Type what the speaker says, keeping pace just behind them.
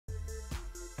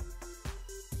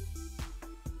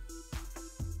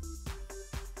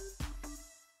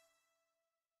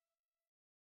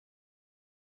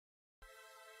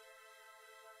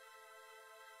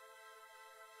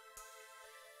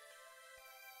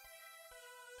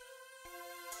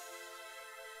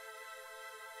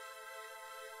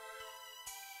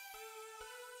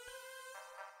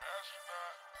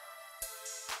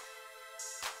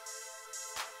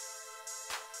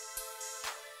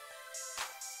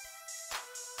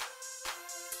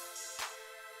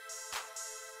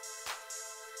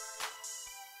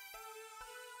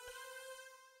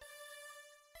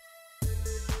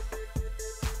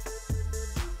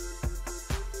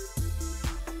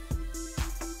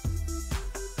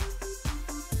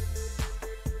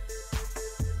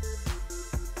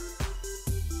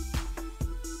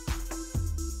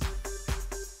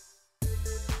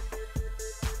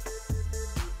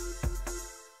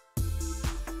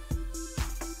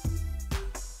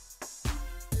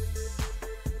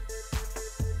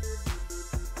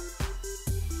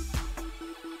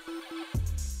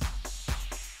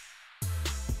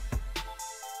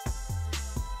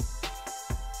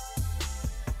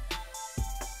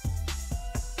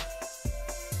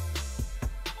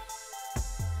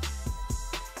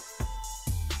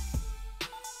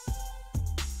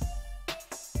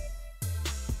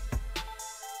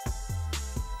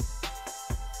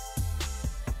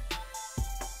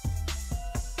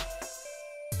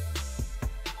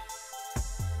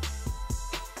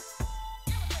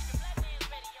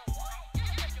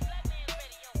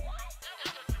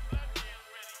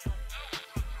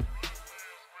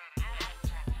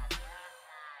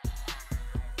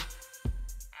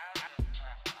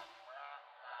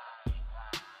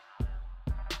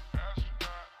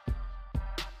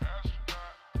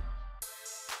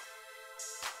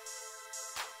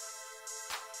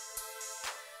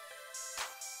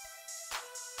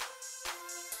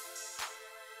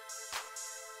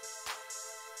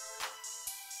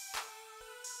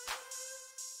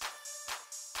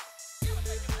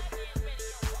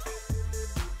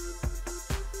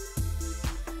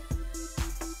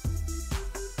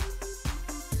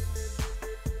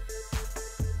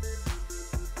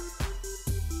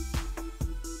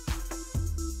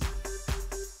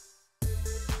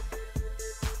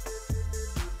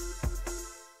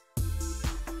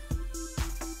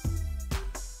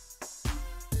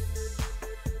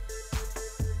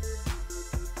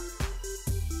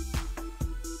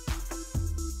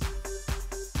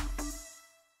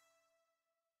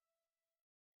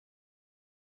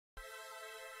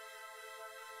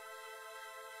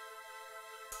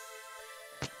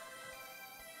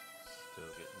Still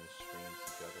getting the streams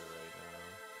together right now.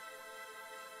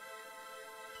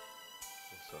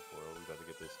 What's up, world? We got to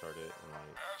get this started in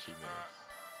like 2 minutes.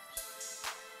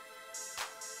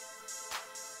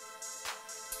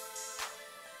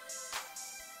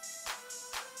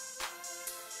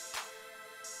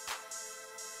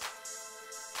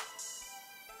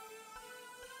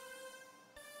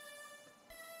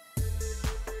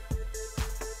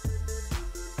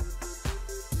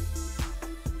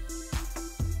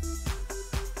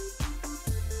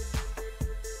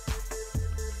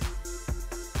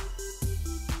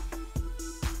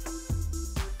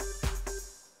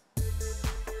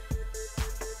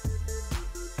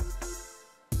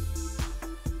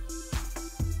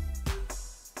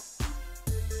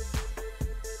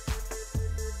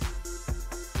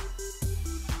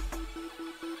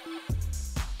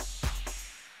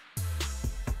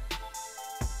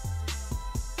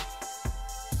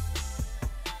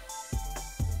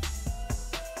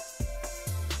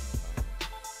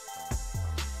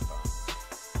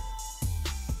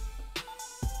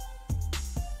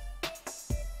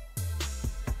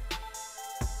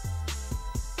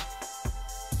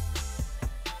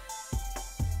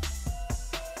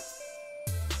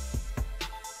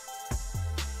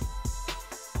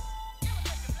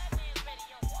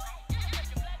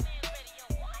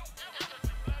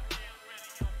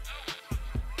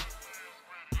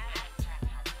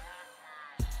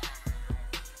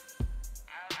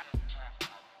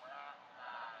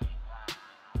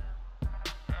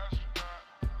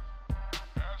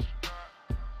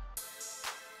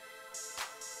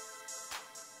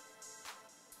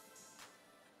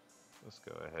 Let's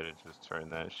go ahead and just turn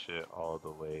that shit all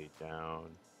the way down.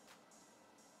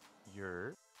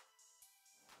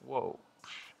 Whoa.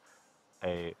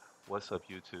 Hey, what's up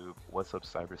YouTube? What's up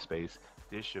cyberspace?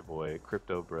 This your boy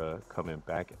Crypto Bruh coming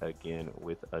back again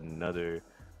with another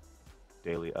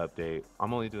daily update.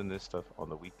 I'm only doing this stuff on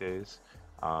the weekdays,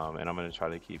 and I'm gonna try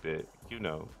to keep it,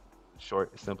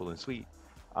 short, simple, and sweet.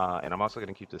 And I'm also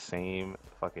gonna keep the same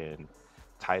fucking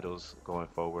titles going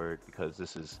forward because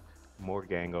this is more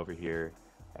gang over here.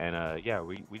 And yeah,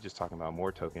 we just talking about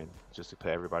more token just to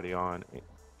put everybody on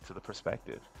to the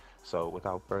perspective. So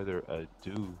without further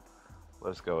ado,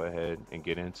 let's go ahead and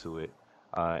get into it.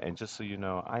 And just so you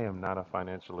know, I am not a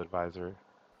financial advisor.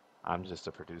 I'm just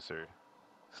a producer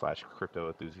slash crypto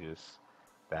enthusiast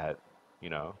that,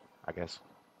 I guess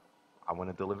I want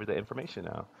to deliver the information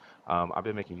now. I've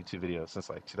been making YouTube videos since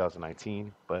like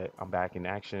 2019, but I'm back in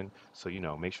action. So,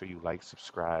 make sure you like,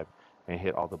 subscribe, and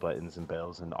hit all the buttons and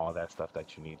bells and all that stuff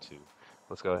that you need to.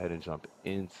 Let's go ahead and jump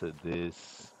into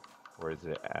this. Where is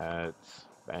it at?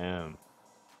 Bam.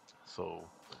 So,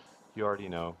 you already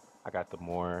know I got the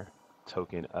more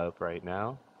token up right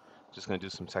now. Just gonna do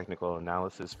some technical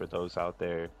analysis for those out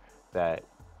there that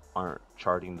aren't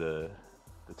charting the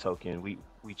token. We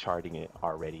charting it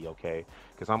already, okay?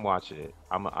 Because I'm watching it.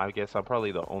 I guess I'm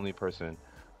probably the only person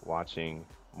watching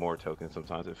more tokens.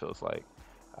 Sometimes it feels like,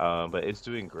 but it's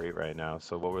doing great right now.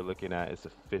 So what we're looking at is the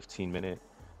 15 minute.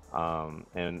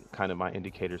 And kind of my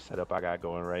indicator setup I got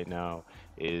going right now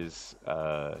is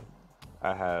I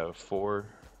have four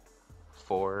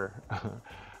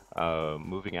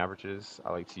moving averages.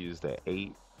 I like to use the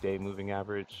 8-day moving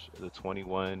average, the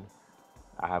 21.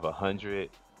 I have 100,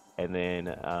 and then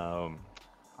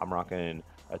I'm rocking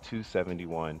a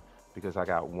 271 because I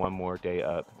got one more day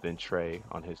up than Trey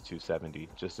on his 270,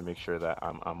 just to make sure that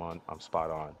I'm spot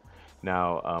on.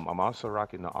 Now I'm also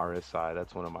rocking the RSI.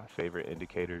 That's one of my favorite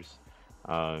indicators.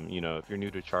 If you're new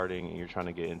to charting and you're trying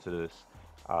to get into this,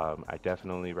 I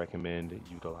definitely recommend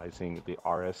utilizing the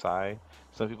RSI.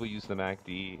 Some people use the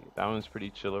MACD. That one's pretty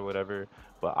chill or whatever,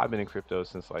 but I've been in crypto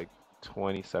since like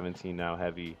 2017 now,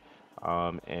 heavy.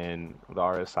 And the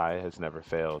RSI has never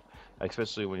failed,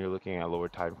 especially when you're looking at lower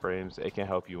time frames. It can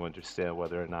help you understand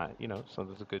whether or not,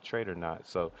 something's a good trade or not.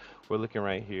 So we're looking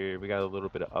right here. We got a little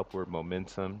bit of upward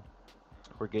momentum.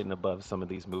 We're getting above some of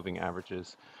these moving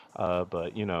averages,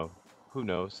 but who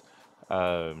knows?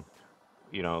 Um,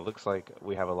 it looks like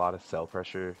we have a lot of sell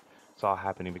pressure. It's all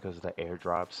happening because of the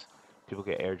airdrops. People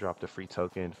get airdropped a free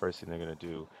token. First thing they're gonna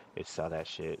do is sell that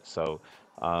shit. So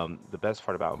the best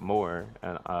part about more,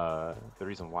 and the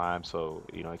reason why I'm so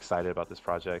excited about this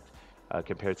project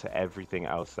compared to everything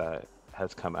else that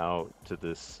has come out to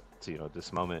this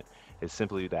moment, is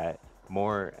simply that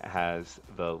more has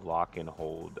the lock and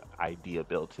hold idea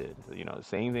built in. The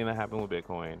same thing that happened with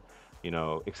Bitcoin,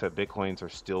 except Bitcoins are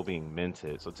still being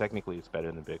minted. So technically it's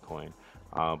better than Bitcoin.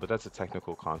 But that's a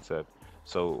technical concept.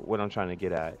 So what I'm trying to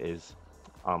get at is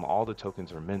all the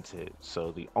tokens are minted.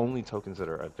 So the only tokens that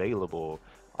are available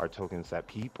are tokens that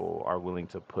people are willing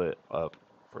to put up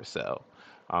for sale.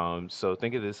 So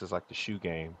think of this as like the shoe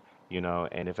game.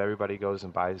 And if everybody goes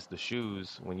and buys the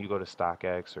shoes, when you go to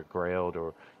StockX or Grailed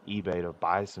or eBay to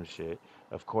buy some shit,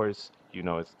 of course,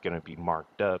 it's going to be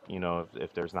marked up,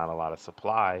 if there's not a lot of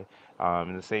supply.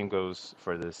 And the same goes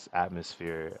for this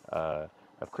atmosphere of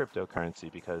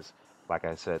cryptocurrency because, like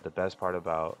I said, the best part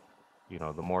about,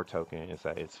 the more token is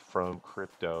that it's from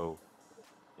crypto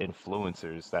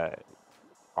influencers that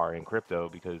are in crypto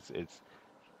because it's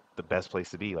the best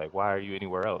place to be. Like, why are you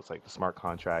anywhere else? Like, the smart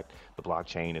contract, the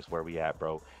blockchain is where we at,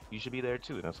 bro. You should be there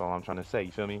too. And that's all I'm trying to say.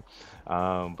 You feel me?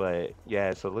 But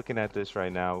yeah, so looking at this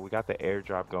right now, we got the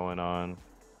airdrop going on.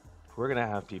 We're gonna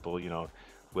have people,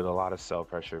 with a lot of sell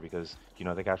pressure because,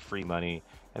 they got free money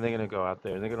and they're gonna go out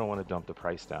there and they're gonna want to dump the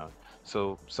price down.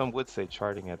 So some would say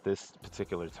charting at this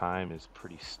particular time is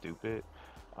pretty stupid.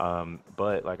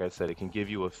 But like I said, it can give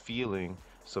you a feeling.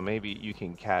 So maybe you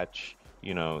can catch,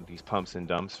 these pumps and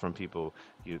dumps from people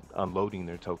unloading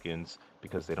their tokens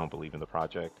because they don't believe in the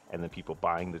project, and then people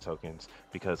buying the tokens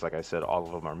because, like I said, all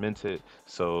of them are minted.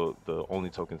 So the only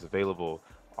tokens available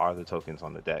are the tokens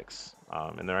on the DEX.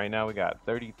 And then right now we got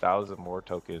 30,000 more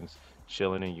tokens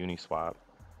chilling in Uniswap.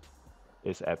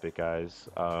 It's epic, guys.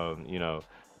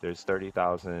 There's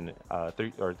 30,000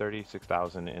 or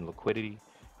 36,000 in liquidity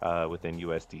within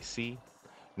USDC.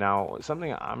 Now,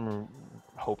 something I'm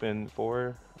hoping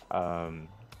for.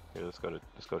 Here, let's go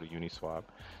to Uniswap.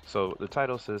 So the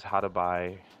title says how to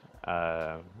buy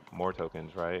more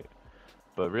tokens, right?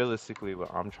 But realistically,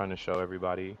 what I'm trying to show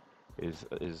everybody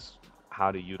is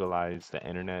how to utilize the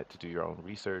internet to do your own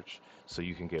research so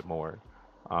you can get more.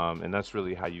 And that's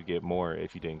really how you get more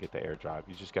if you didn't get the airdrop.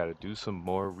 You just got to do some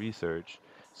more research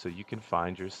so you can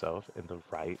find yourself in the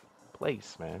right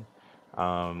place, man.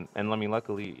 And I mean,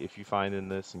 luckily, if you find in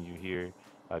this and you hear,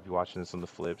 if you're watching this on the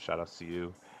flip, shout outs to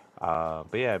you. But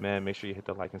yeah, man, make sure you hit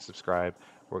the like and subscribe.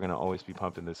 We're gonna always be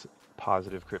pumping this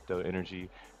positive crypto energy,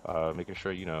 making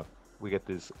sure we get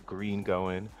this green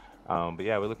going. But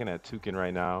yeah, we're looking at Toucan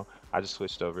right now. I just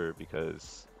switched over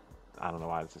because I don't know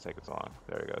why this is taking so long.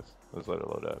 There it goes. Let's let it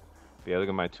load up. But yeah, look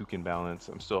at my Toucan balance.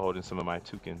 I'm still holding some of my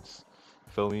Toucans.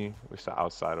 Feel me? We're still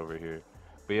outside over here.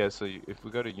 But yeah, so if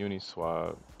we go to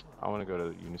Uniswap, I want to go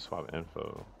to Uniswap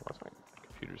info. Why's my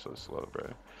computer so slow, bro?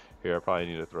 Here, I probably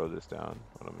need to throw this down.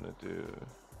 What I'm gonna do,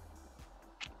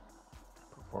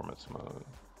 performance mode.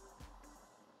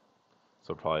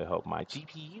 So it'll probably help my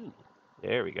GPU.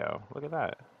 There we go. Look at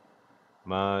that.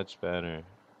 Much better.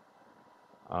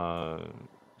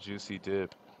 Juicy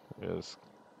dip. Yes.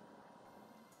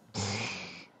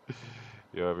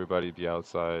 Yo, everybody be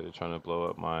outside. They're trying to blow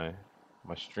up my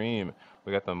stream.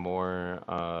 We got the more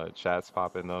chats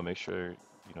popping though. Make sure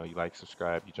you like,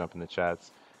 subscribe, you jump in the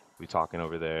chats. We talking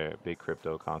over there, big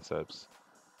crypto concepts.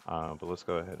 But let's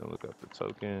go ahead and look up the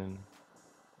token.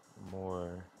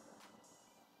 More.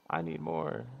 I need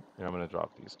more. Here, I'm gonna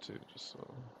drop these two just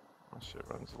so my shit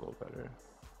runs a little better.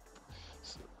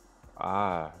 So,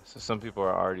 so some people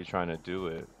are already trying to do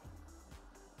it.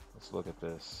 Let's look at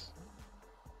this.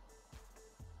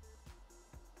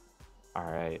 All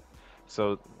right.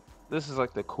 So this is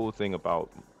like the cool thing about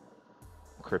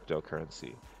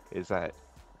cryptocurrency is that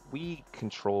we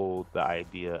control the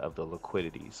idea of the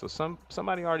liquidity. So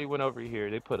somebody already went over here.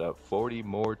 They put up 40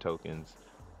 more tokens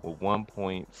with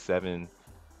 1.7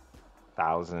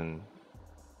 thousand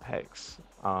hex.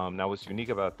 Now what's unique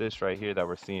about this right here that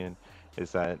we're seeing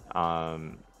is that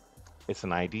it's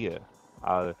an idea.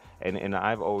 And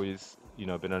I've always,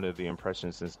 been under the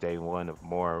impression since day one of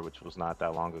more, which was not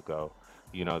that long ago,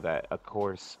 that of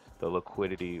course the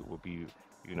liquidity will be,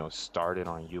 started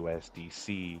on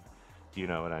USDC, you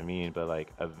know what I mean? But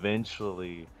like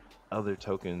eventually other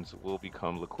tokens will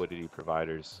become liquidity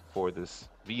providers for this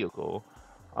vehicle.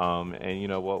 And you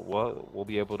know what, we'll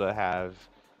be able to have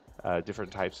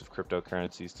different types of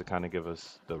cryptocurrencies to kind of give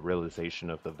us the realization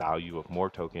of the value of more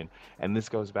token. And this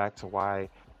goes back to why,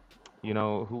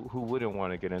 who wouldn't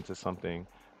want to get into something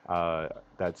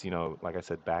that's, like I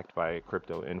said, backed by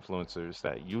crypto influencers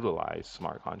that utilize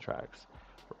smart contracts.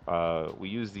 We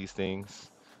use these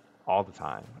things all the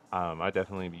time. I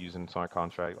definitely be using smart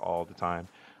contract all the time.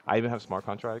 I even have smart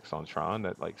contracts on Tron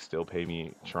that like still pay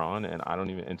me Tron, and I don't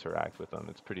even interact with them.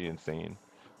 It's pretty insane.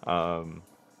 Um,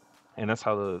 and that's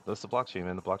the blockchain,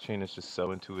 man. The blockchain is just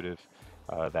so intuitive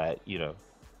that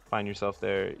find yourself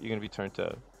there, you're gonna be turned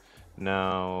up.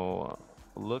 Now,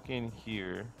 look in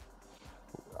here.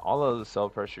 All of the sell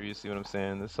pressure, you see what I'm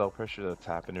saying? The sell pressure that's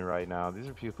happening right now. These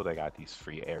are people that got these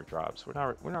free airdrops. We're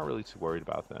not really too worried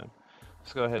about them.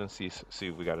 Let's go ahead and see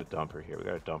if we got a dumper here. We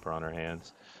got a dumper on our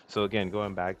hands. So again,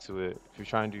 going back to it, if you're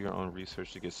trying to do your own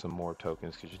research to get some more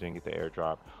tokens because you didn't get the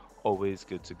airdrop, always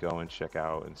good to go and check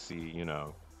out and see,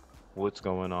 what's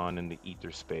going on in the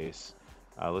ether space.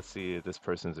 Let's see if this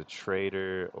person's a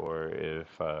trader or if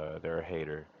they're a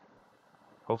hater.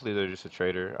 Hopefully they're just a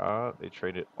trader. They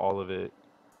traded all of it.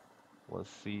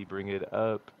 Let's see, bring it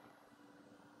up.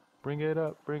 Bring it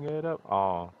up, bring it up.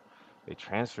 Oh, they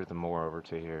transferred the more over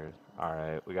to here. All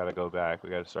right, we gotta go back. We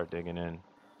gotta start digging in.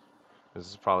 This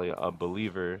is probably a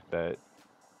believer that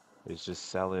is just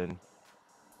selling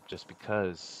just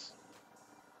because.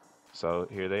 So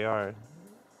here they are.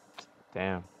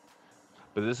 Damn.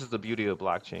 But this is the beauty of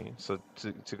blockchain. So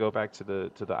to go back to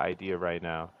the idea right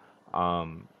now,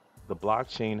 um, the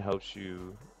blockchain helps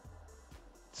you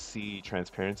see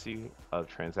transparency of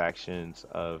transactions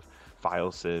of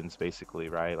file sends basically,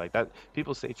 right? Like that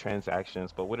people say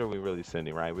transactions, but what are we really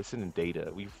sending, right? We're sending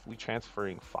data. We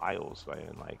transferring files, right?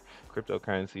 And like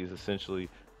cryptocurrency is essentially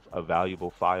a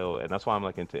valuable file, and that's why I'm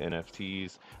like into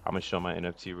NFTs. I'm gonna show my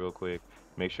NFT real quick.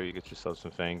 Make sure you get yourself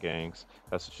some Fang Gangs.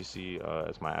 That's what you see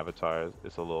as my avatar.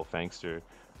 It's a little Fangster,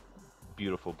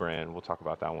 beautiful brand. We'll talk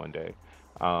about that one day.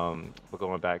 But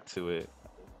going back to it,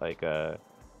 like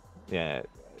yeah,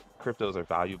 cryptos are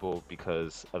valuable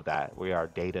because of that. We are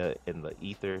data in the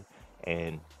ether,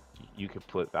 and you can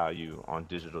put value on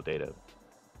digital data.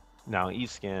 Now,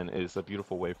 eScan is a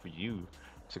beautiful way for you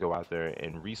to go out there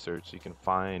and research. So you can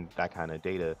find that kind of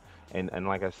data. And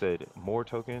like I said, more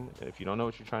token, if you don't know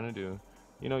what you're trying to do,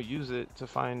 use it to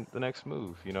find the next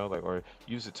move, like, or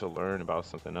use it to learn about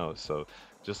something else. So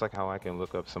just like how I can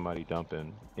look up somebody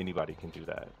dumping, anybody can do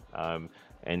that.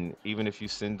 And even if you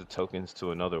send the tokens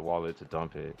to another wallet to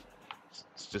dump it,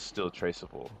 it's just still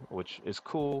traceable, which is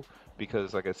cool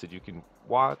because, like I said, you can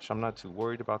watch. I'm not too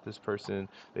worried about this person.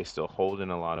 They still holding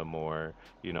a lot of more.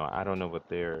 I don't know what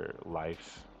their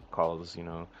life calls.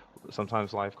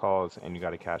 Sometimes life calls and you got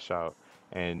to cash out.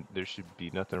 And there should be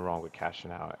nothing wrong with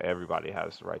cashing out. Everybody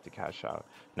has the right to cash out.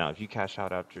 Now, if you cash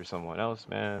out after someone else,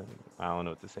 man, I don't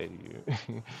know what to say to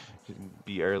you.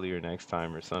 Be earlier next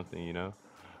time or something.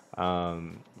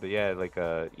 But yeah, like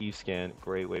eScan,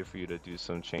 great way for you to do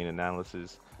some chain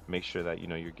analysis. Make sure that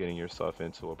you're getting yourself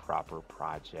into a proper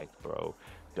project, bro.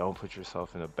 Don't put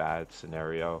yourself in a bad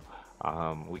scenario.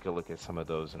 We could look at some of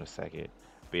those in a second.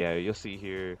 But yeah, you'll see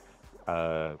here,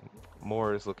 uh,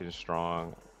 more is looking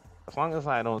strong. As long as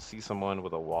I don't see someone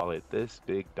with a wallet this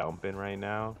big dumping right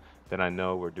now, then I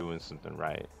know we're doing something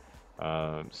right.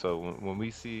 So when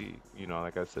we see,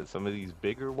 like I said, some of these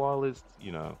bigger wallets,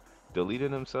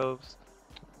 deleting themselves,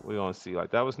 we gonna see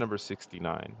like that was number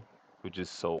 69, who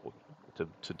just sold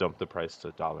to dump the price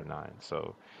to $1.09.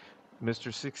 So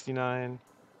Mr. 69,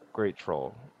 great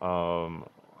troll. I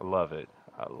love it.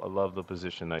 I love the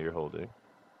position that you're holding.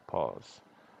 Pause.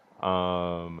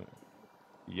 Um,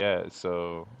 yeah.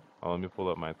 So let me pull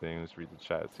up my thing. Let's read the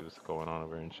chat. See what's going on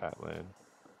over in chat land.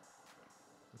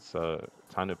 It's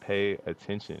time to pay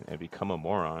attention and become a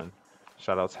moron.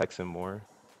 Shout out Texan Moore.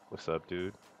 What's up,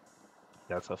 dude?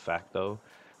 That's a fact, though.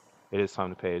 It is time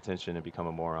to pay attention and become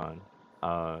a moron.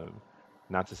 Um,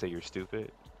 Not to say you're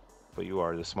stupid, but you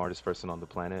are the smartest person on the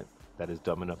planet that is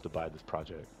dumb enough to buy this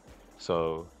project.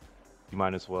 So you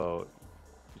might as well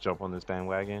jump on this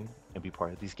bandwagon and be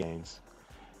part of these gains.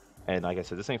 And like I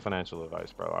said, this ain't financial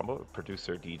advice, bro. I'm a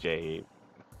producer, DJ,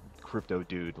 crypto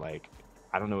dude. Like,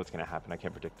 I don't know what's gonna happen. I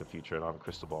can't predict the future. I don't have a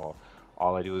crystal ball.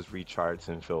 All I do is read charts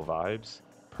and feel vibes.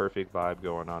 Perfect vibe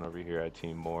going on over here at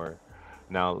Team More.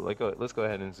 Now, let's go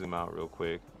ahead and zoom out real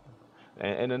quick.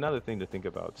 And another thing to think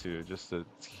about too, just to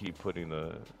keep putting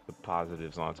the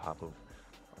positives on top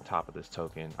of this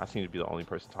token. I seem to be the only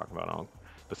person talking about it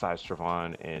besides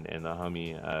Trevon and the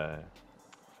homie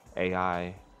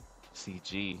AI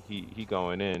CG. He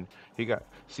going in. He got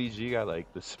CG got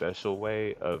like the special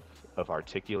way of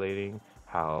articulating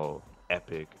how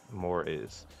epic Moore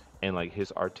is, and like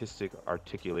his artistic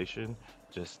articulation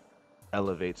just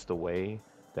elevates the way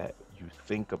that you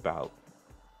think about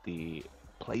the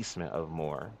placement of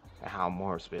Moore and how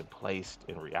Moore's been placed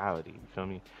in reality. You feel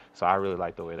me? So I really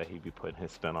like the way that he be putting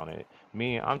his spin on it.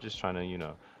 Me, I'm just trying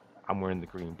to, I'm wearing the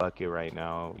green bucket right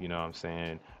now. You know what I'm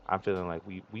saying? I'm feeling like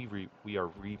we are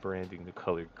rebranding the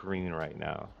color green right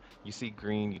now. You see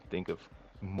green, you think of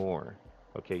Moore.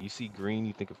 Okay, you see green,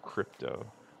 you think of crypto.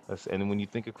 And then when you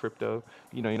think of crypto,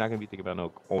 you're not gonna be thinking about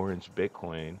no orange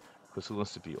Bitcoin, because who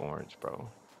wants to be orange, bro?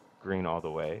 Green all the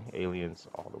way, aliens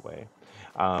all the way.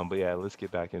 But yeah, let's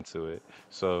get back into it.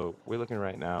 So we're looking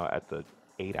right now at the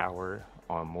 8 hour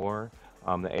on more.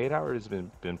 The 8 hour has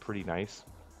been pretty nice.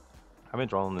 I've been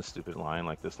drawing this stupid line,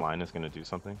 like this line is gonna do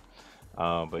something.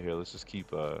 But here, let's just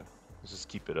keep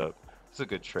it up. It's a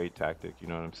good trade tactic, you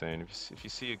know what I'm saying? If you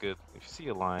see if you see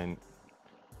a line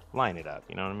it up,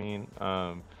 you know what I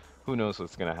mean? Who knows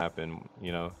what's gonna happen,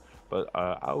 you know? But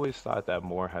I always thought that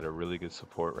Moore had a really good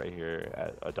support right here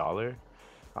at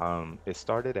 $1. It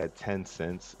started at 10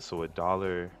 cents, so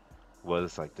 $1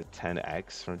 was like the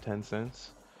 10x from 10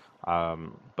 cents.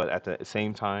 But at the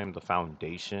same time, the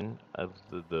foundation of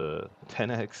the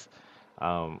 10x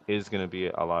is going to be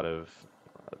a lot of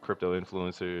crypto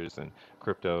influencers and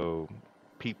crypto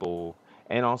people,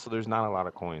 and also there's not a lot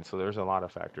of coins, so there's a lot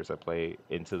of factors that play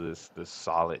into this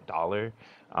solid dollar,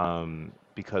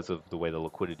 because of the way the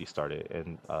liquidity started,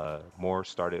 and more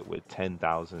started with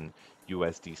 10,000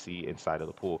 USDC inside of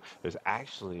the pool. There's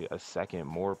actually a second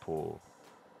more pool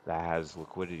that has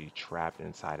liquidity trapped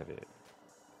inside of it.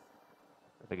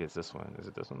 I think it's this one. Is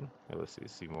it this one? Here, let's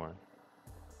see more.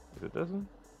 Is it this one?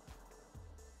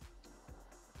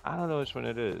 I don't know which one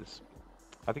it is.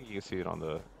 I think you can see it on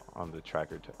the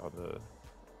tracker on the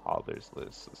holders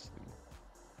list. Let's see.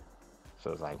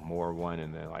 So it's like more one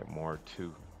and then like more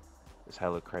two. It's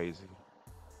hella crazy.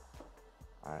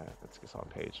 All right, let's get on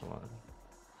page one.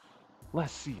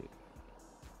 Let's see it.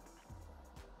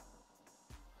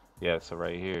 Yeah, so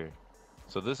right here.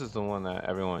 So this is the one that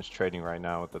everyone's trading right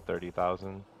now with the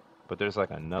 30,000. But there's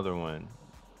like another one,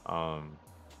 um,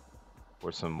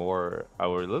 where some more,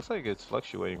 or it looks like it's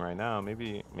fluctuating right now.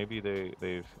 Maybe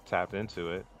they've tapped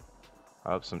into it.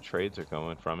 Some trades are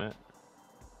going from it.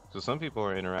 So some people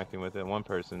are interacting with it. One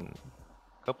person,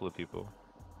 a couple of people.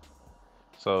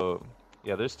 So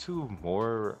yeah, there's two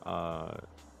more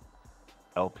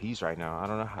LPs right now. I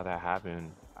don't know how that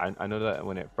happened. I know that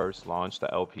when it first launched,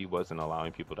 the LP wasn't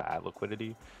allowing people to add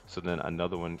liquidity. So then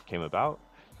another one came about.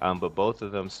 But both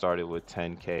of them started with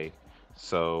 10K.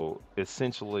 So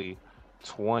essentially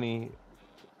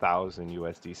 20,000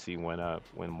 USDC went up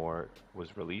when more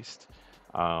was released.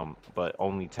 But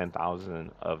only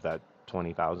 10,000 of that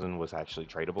 20,000 was actually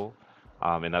tradable.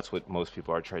 And that's what most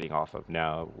people are trading off of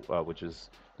now, which is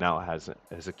now has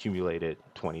accumulated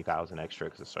 20,000 extra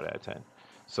because it started at 10.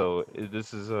 So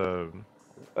this is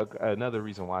another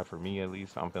reason why, for me at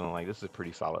least, I'm feeling like this is a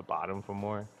pretty solid bottom for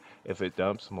more. If it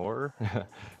dumps more,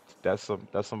 that's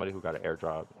somebody who got an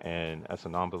airdrop, and as a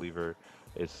non-believer,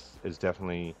 is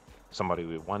definitely somebody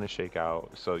we want to shake out.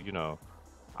 So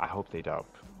I hope they dump.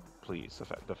 Please,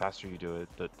 the faster you do it,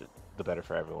 the better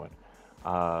for everyone.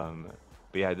 Um,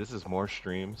 but yeah, this is more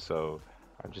stream, so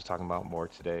I'm just talking about more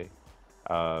today.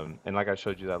 And like I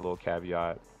showed you that little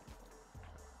caveat,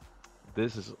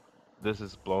 this is this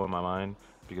is blowing my mind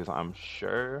because I'm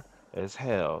sure as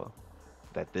hell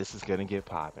that this is gonna get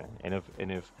popping. And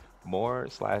if more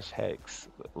slash hex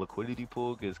liquidity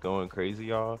pool gets going crazy,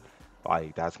 y'all,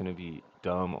 like that's gonna be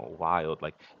dumb wild.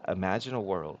 Like imagine a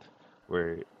world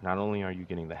where not only are you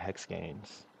getting the hex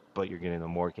gains, but you're getting the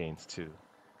more gains too.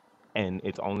 And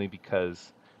it's only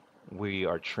because we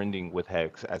are trending with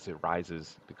hex as it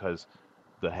rises because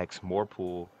the hex more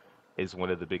pool is one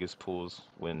of the biggest pools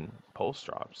when pulse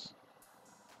drops.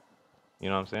 You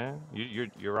know what I'm saying?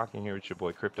 You're rocking here with your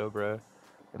boy Crypto, bruh,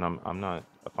 and I'm not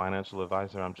a financial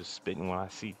advisor. I'm just spitting what I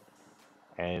see.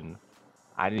 And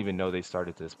I didn't even know they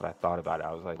started this, but I thought about it.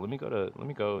 I was like, let me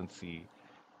go and see,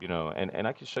 and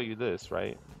I can show you this,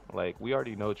 right? Like we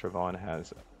already know Trevon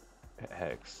has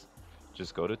hex.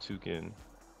 Just go to Toucan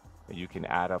and you can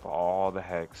add up all the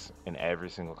hex in every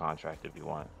single contract if you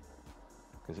want,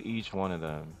 because each one of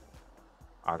them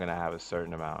are gonna have a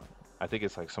certain amount. I think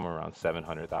it's like somewhere around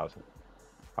 700,000.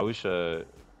 I wish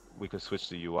we could switch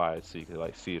the UI so you could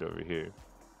like see it over here.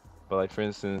 But like for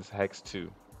instance, Hex 2.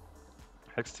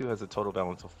 Hex 2 has a total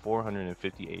balance of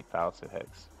 458,000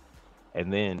 Hex.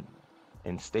 And then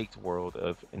in staked world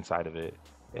of inside of it,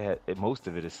 most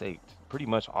of it is staked. Pretty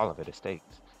much all of it is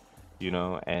staked.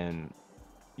 And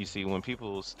you see when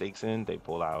people stakes in, they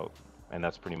pull out, and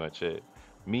that's pretty much it.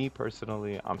 Me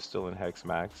personally, I'm still in Hex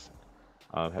Max.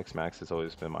 Hex Max has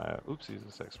always been my oopsies.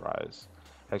 It's Hex Rise.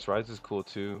 Hex Rise is cool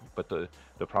too, but the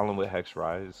problem with Hex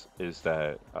Rise is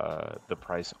that the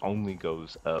price only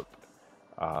goes up,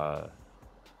 uh,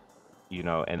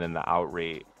 and then the out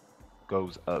rate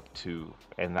goes up too,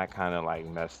 and that kind of like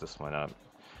messed this one up.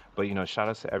 But shout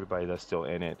out to everybody that's still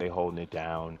in it. They holding it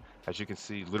down. As you can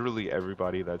see, literally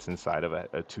everybody that's inside of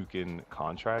a Toucan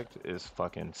contract is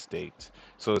fucking staked.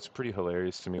 So it's pretty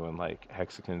hilarious to me when like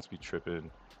Hexicans be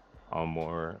tripping on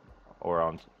more or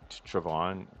on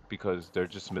Trevon because they're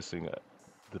just missing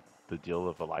the the deal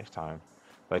of a lifetime.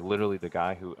 Like literally, the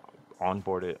guy who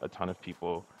onboarded a ton of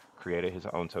people created his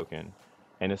own token,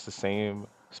 and it's the same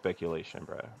speculation,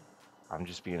 bruh. I'm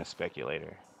just being a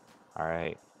speculator. All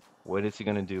right, what is he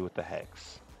gonna do with the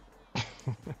hex?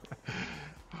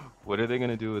 What are they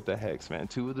gonna do with the hex, man?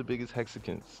 Two of the biggest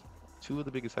hexicans. Two of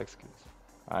the biggest hexicans.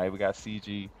 All right, we got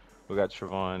CG, we got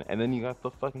Trevon, and then you got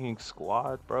the fucking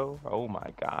squad, bro. Oh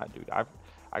my God, dude.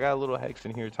 I got a little hex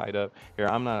in here tied up. Here,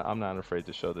 I'm not afraid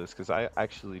to show this because I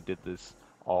actually did this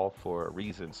all for a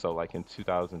reason. So like in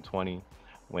 2020,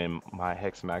 when my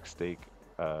hex max stake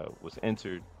was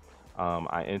entered,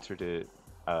 I entered it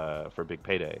for big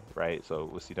payday, right? So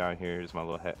we'll see down here is my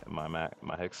little my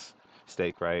hex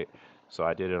stake, right? So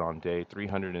I did it on day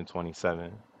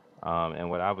 327. And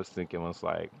what I was thinking was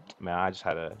like, man,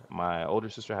 my older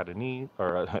sister had a niece,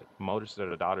 or my older sister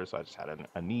had a daughter, so I just had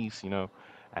a niece,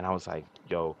 and I was like,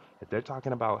 yo, if they're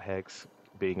talking about Hex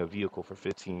being a vehicle for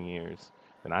 15 years,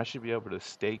 then I should be able to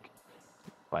stake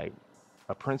like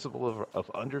a principal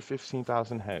of under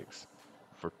 15,000 Hex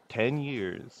for 10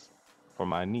 years for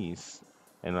my niece,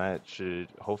 and that should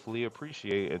hopefully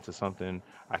appreciate into something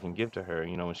I can give to her,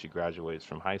 when she graduates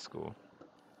from high school.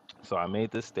 So I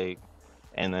made this steak,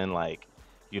 and then like,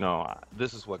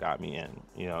 this is what got me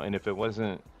in, and if it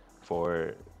wasn't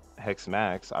for Hex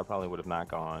Max, I probably would have not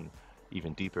gone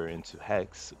even deeper into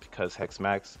Hex because Hex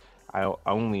Max,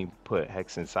 only put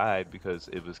Hex inside because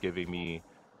it was giving me,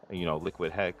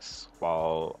 liquid Hex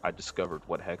while I discovered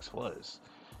what Hex was.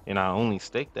 And I only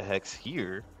staked the Hex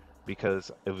here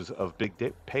because it was of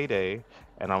payday,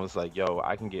 and I was like, yo,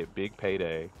 I can get big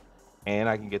payday and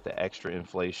I can get the extra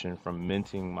inflation from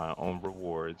minting my own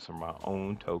rewards or my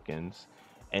own tokens,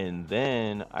 and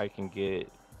then I can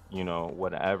get,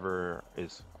 whatever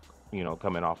is,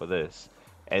 coming off of this.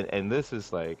 And this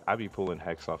is like I be pulling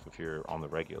hex off if you're on the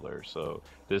regular, so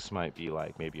this might be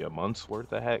like maybe a month's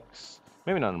worth of hex.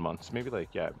 Maybe not a month, maybe like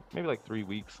yeah, maybe like 3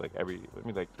 weeks. Maybe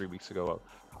like 3 weeks ago,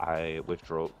 I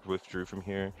withdrew from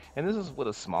here, and this is with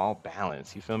a small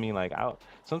balance. You feel me? Like I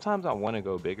sometimes I want to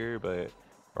go bigger, but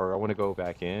or I want to go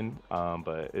back in.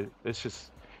 But it's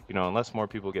just, unless more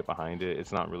people get behind it,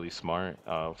 it's not really smart.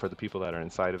 For the people that are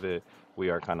inside of it, we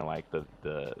are kind of like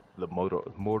the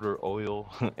motor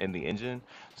oil in the engine.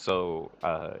 So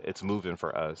it's moving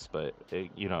for us, but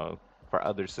for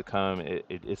others to come,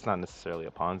 it's not necessarily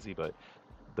a Ponzi, but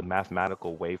the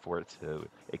mathematical way for it to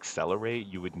accelerate,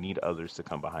 you would need others to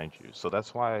come behind you. So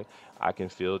that's why I can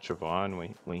feel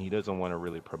Trevon when he doesn't want to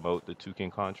really promote the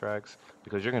Toucan contracts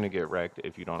because you're going to get wrecked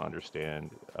if you don't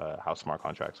understand how smart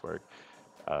contracts work.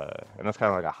 And that's kind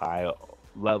of like a high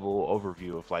level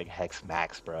overview of like Hex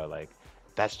Max, bro. Like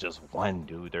that's just one,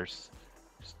 dude. There's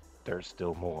there's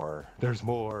still more. There's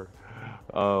more.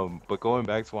 But going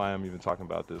back to why I'm even talking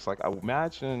about this, like I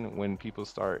imagine when people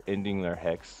start ending their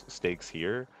hex stakes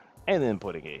here and then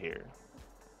putting it here,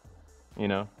 you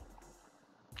know,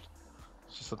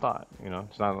 it's just a thought, you know.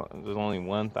 It's not, there's only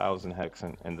 1,000 hex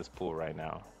in this pool right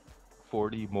now.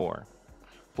 40 more.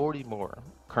 40 more.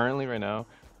 Currently, right now,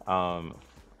 um,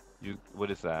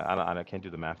 what is that? I can't do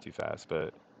the math too fast,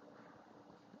 but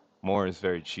more is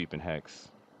very cheap in hex,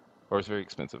 or it's very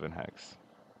expensive in hex.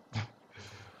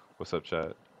 What's up,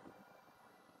 chat?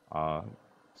 Uh,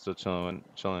 Still chilling,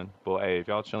 chilling. But hey, if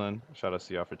y'all chilling, shout out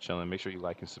to y'all for chilling. Make sure you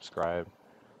like and subscribe.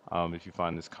 If you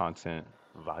find this content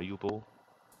valuable,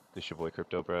 this your boy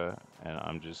Crypto Bruh, and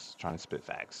I'm just trying to spit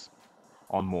facts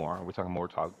on more. We're talking more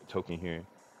token here.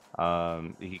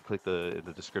 You can click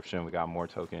the description. We got more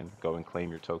token. Go and claim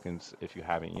your tokens if you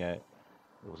haven't yet.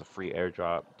 It was a free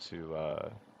airdrop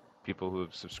to people who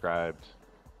have subscribed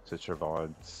to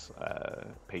Trevon's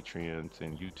Patreons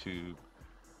and YouTube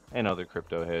and other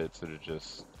crypto heads that are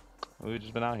just we've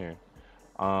just been out here.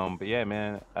 But yeah,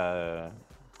 man.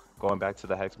 Going back to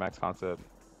the hex max concept,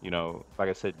 you know, like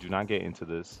I said, do not get into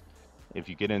this. If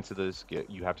you get into this,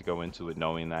 you have to go into it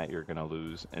knowing that you're gonna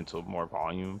lose until more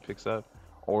volume picks up,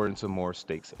 or until more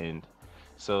stakes end.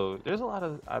 So there's a lot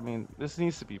of, I mean, this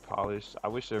needs to be polished. I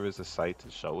wish there was a site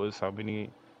to show us how many,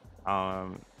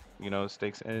 um,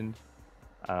 stakes end.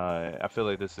 I feel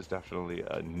like this is definitely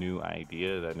a new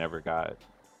idea that never got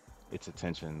its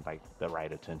attention, like the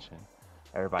right attention.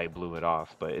 Everybody blew it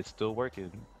off, but it's still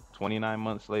working. 29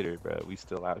 months later, bro, we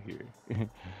still out here.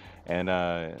 And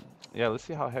yeah, let's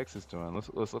see how Hex is doing.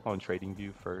 Let's look on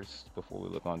TradingView first before we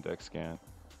look on DexScan.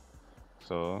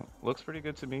 So looks pretty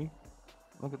good to me.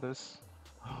 Look at this.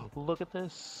 Look at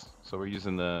this. So we're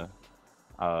using the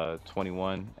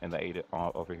 21 and the 8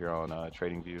 over here on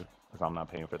TradingView because I'm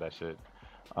not paying for that shit.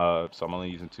 So I'm only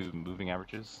using two moving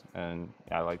averages, and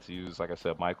I like to use, like I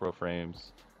said, micro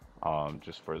frames,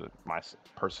 just for my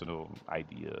personal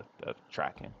idea of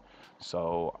tracking.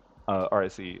 So, all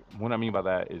right, see, what I mean by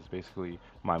that is basically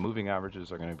my moving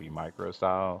averages are going to be micro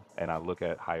style, and I look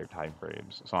at higher time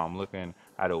frames. So I'm looking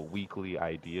at a weekly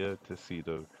idea to see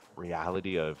the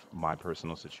reality of my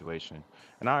personal situation.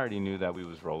 And I already knew that we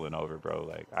was rolling over, bro.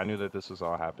 Like I knew that this was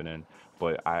all happening,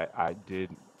 but I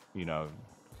did, you know,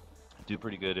 do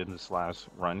pretty good in this last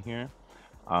run here.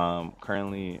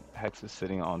 Currently, Hex is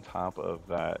sitting on top of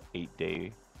that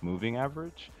 8-day moving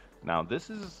average. Now, this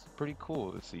is pretty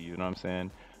cool to see, you know what I'm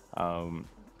saying? Um,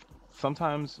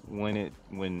 Sometimes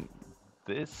when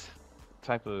this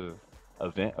type of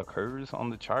event occurs on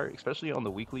the chart, especially on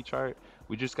the weekly chart,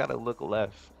 we just got to look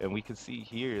left, and we can see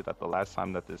here that the last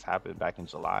time that this happened back in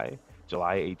July,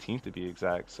 July 18th to be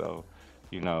exact. So,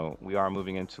 you know, we are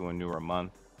moving into a newer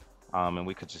month, and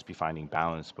we could just be finding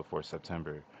balance before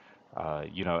September.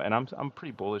 And I'm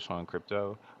pretty bullish on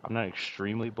crypto. I'm not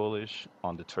extremely bullish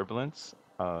on the turbulence,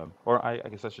 I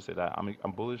guess I should say that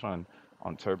I'm bullish on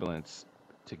turbulence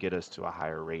to get us to a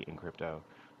higher rate in crypto.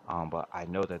 But I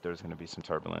know that there's going to be some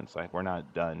turbulence. Like we're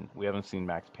not done. We haven't seen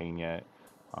max pain yet.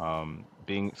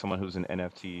 Being someone who's in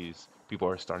NFTs, people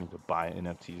are starting to buy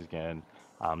NFTs again.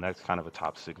 That's kind of a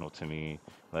top signal to me.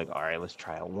 Like, all right, let's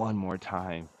try it one more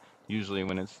time. Usually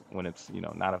when it's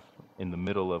not in the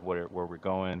middle of where we're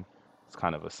going, it's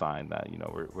kind of a sign that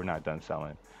we're not done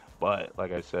selling. But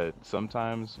like I said,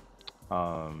 sometimes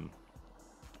um,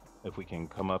 if we can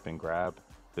come up and grab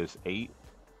this 8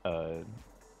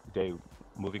 day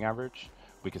moving average,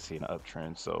 we could see an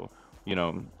uptrend. So,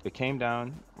 it came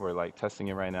down. We're like testing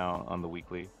it right now on the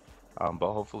weekly,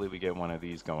 but hopefully we get one of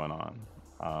these going on.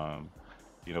 Um,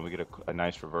 we get a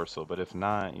nice reversal, but if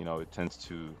not, it tends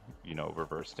to,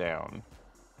 reverse down.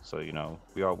 So,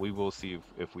 we will see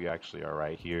if we actually are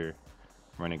right here.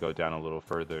 We're gonna go down a little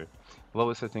further.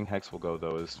 Lowest I think Hex will go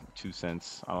though is 2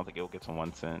 cents. I don't think it'll get to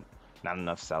 1 cent. Not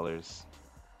enough sellers.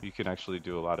 You can actually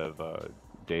do a lot of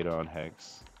data on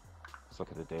Hex. Let's look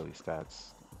at the daily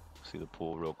stats. See the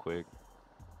pool real quick.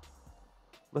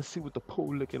 Let's see what the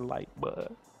pool looking like,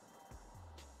 bud.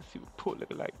 Let's see what the pool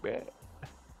looking like, bud.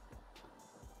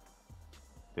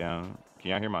 Damn.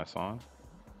 Can y'all hear my song?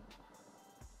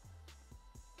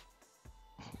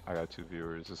 I got 2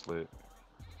 viewers. It's lit.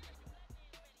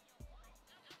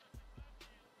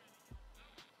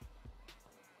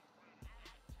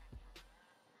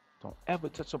 Don't ever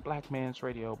touch a black man's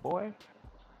radio, boy.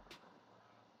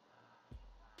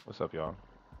 What's up, y'all?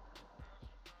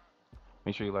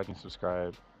 Make sure you like and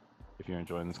subscribe if you're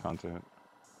enjoying this content.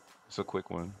 It's a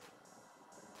quick one.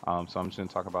 So I'm just gonna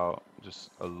talk about just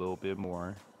a little bit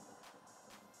more.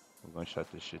 We're gonna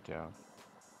shut this shit down,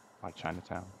 like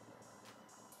Chinatown.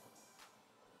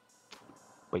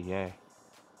 But yeah,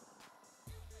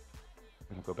 I'm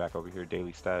gonna go back over here,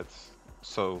 daily stats.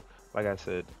 So, like I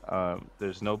said,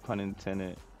 there's no pun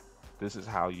intended. This is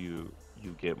how you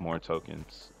get more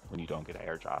tokens when you don't get an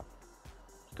airdrop.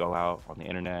 Go out on the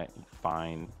internet, you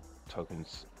find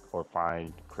tokens or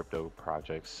find crypto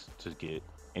projects to get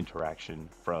interaction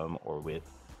from or with.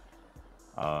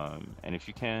 And if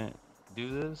you can't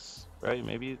do this, right?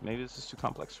 Maybe this is too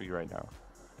complex for you right now.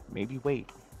 Maybe wait.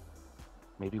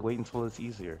 Maybe wait until it's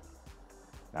easier.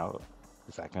 Now,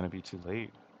 is that gonna be too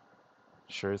late?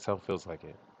 Sure as hell feels like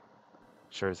it.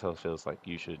 Sure as hell feels like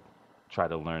you should try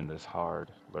to learn this hard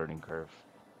learning curve.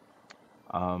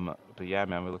 But yeah,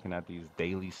 man, we're looking at these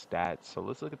daily stats. So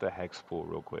let's look at the hex pool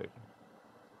real quick.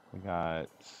 We got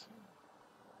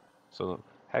so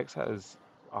hex has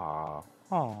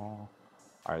all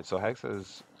right. So hex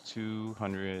has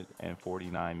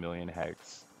 249 million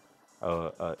hex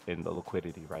in the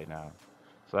liquidity right now.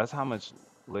 So that's how much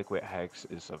liquid hex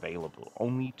is available.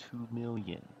 Only 2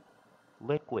 million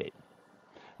liquid.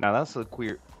 Now that's a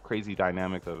crazy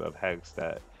dynamic of Hex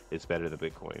that it's better than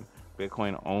Bitcoin.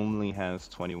 Bitcoin only has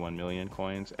 21 million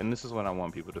coins, and this is what I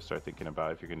want people to start thinking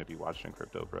about if you're going to be watching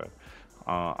crypto, bro.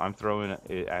 I'm throwing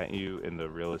it at you in the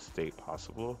real estate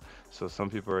possible. So some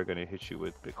people are going to hit you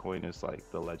with Bitcoin is like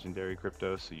the legendary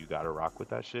crypto, so you got to rock with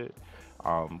that shit.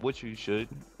 Which you should,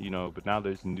 but now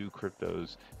there's new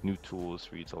cryptos, new tools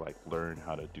for you to like learn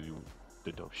how to do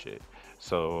the dope shit.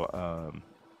 So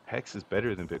Hex is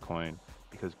better than Bitcoin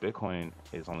because Bitcoin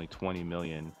is only 20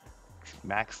 million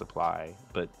max supply,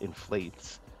 but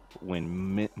inflates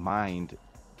when mined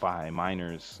by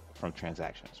miners from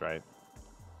transactions, right?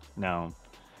 Now,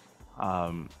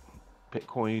 um,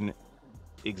 Bitcoin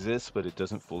exists, but it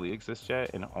doesn't fully exist yet,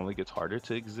 and it only gets harder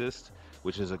to exist,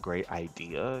 which is a great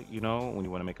idea, when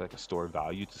you want to make like a store of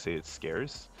value to say it's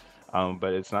scarce.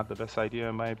 But it's not the best idea,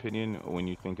 in my opinion, when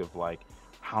you think of like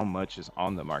how much is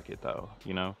on the market, though,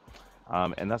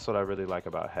 and that's what I really like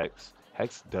about Hex.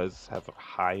 Hex does have a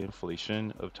high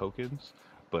inflation of tokens,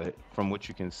 but from what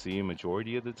you can see,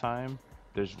 majority of the time,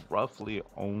 there's roughly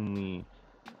only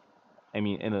I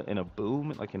mean, in a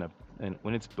boom, like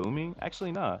when it's booming,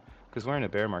 actually nah, because we're in a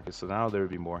bear market, so now there would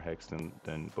be more hex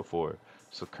than before.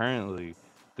 So currently,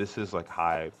 this is like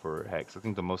high for hex. I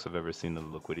think the most I've ever seen the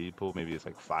liquidity pool maybe is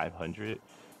like 500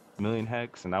 million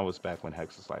hex, and that was back when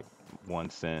hex was like 1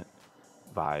 cent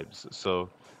vibes. So,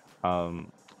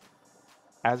 um,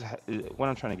 what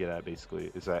I'm trying to get at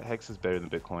basically is that hex is better than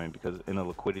Bitcoin because in a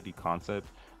liquidity concept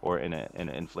or in an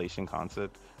inflation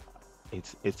concept,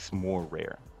 it's more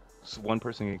rare. So one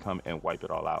person can come and wipe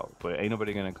it all out, but ain't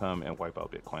nobody gonna come and wipe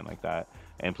out Bitcoin like that.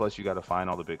 And plus, you got to find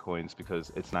all the Bitcoins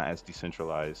because it's not as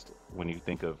decentralized when you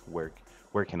think of where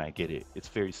can I get it. It's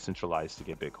very centralized to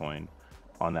get Bitcoin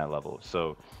on that level.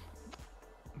 So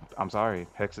I'm sorry,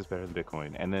 Hex is better than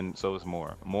Bitcoin, and then so is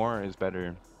More. More is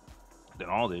better than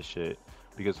all this shit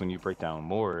because when you break down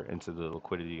More into the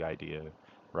liquidity idea,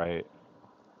 right?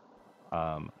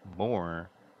 More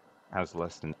has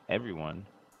less than everyone,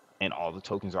 and all the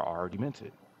tokens are already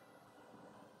minted.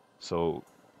 So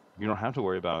you don't have to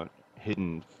worry about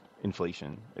hidden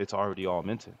inflation. It's already all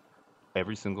minted.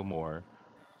 Every single more,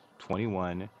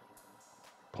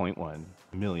 21.1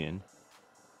 million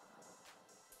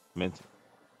minted.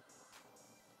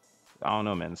 I don't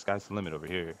know, man. The sky's the limit over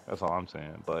here. That's all I'm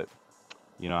saying. But,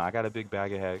 I got a big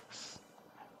bag of Hex.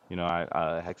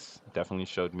 Hex definitely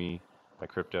showed me that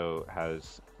crypto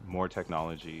has more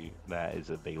technology that is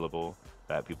available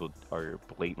that people are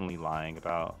blatantly lying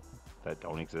about that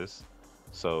don't exist.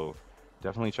 So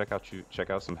definitely check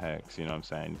out some Hex. You know what I'm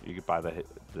saying? You could buy the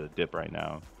dip right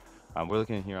now. We're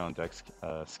looking here on Dex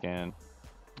scan.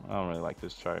 I don't really like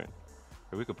this chart.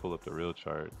 Or we could pull up the real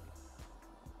chart.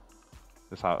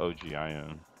 That's how OG I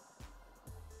am.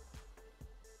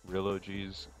 Real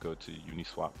OGs go to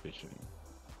Uniswap Vision.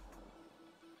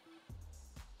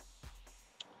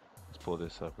 Let's pull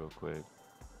this up real quick.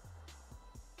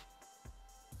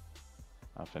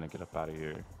 I'm finna get up out of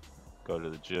here. Go to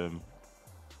the gym.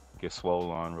 Get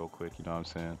swole on real quick, you know what I'm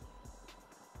saying?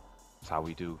 That's how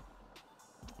we do.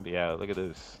 But yeah, look at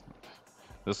this.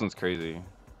 This one's crazy.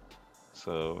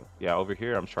 So yeah, over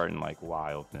here I'm charting like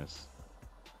wildness.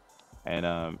 And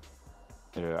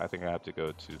yeah, I think I have to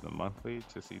go to the monthly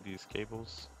to see these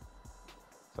cables.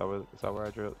 Is that where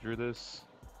I drew this?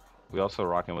 We also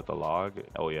rocking with the log.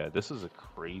 Oh yeah, this is a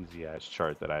crazy ass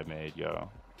chart that I made, yo.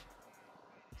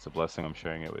 It's a blessing I'm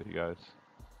sharing it with you guys.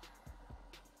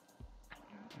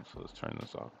 So let's turn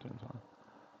this off. Turn this on.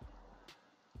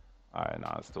 Alright,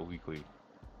 nah, it's the weekly.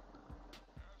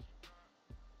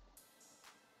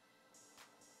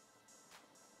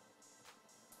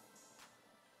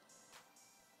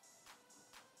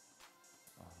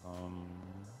 Um,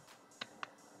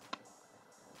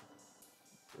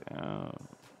 yeah,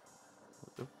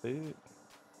 what the fuck?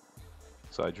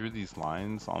 So I drew these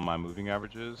lines on my moving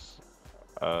averages.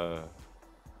 Uh,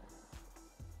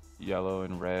 Yellow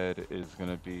and red is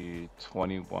gonna be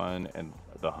 21 and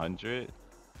the 100.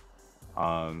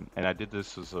 And I did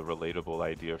this as a relatable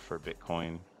idea for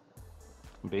Bitcoin.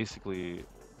 Basically,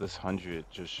 this 100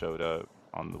 just showed up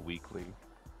on the weekly,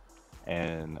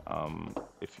 and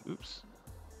if oops,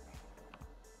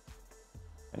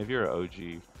 and if you're an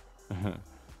OG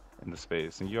in the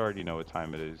space and you already know what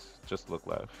time it is, just look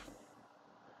left.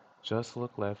 Just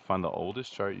look left, find the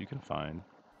oldest chart you can find,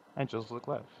 and just look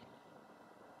left.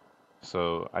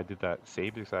 So I did that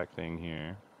same exact thing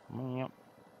here. Meow,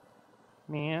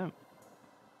 meow.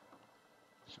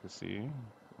 As you can see,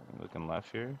 looking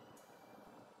left here.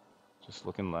 Just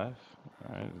looking left.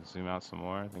 All right, zoom out some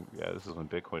more. I think, yeah, this is when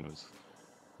Bitcoin was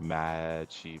mad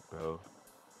cheap, bro.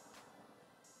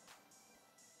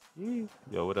 Yee.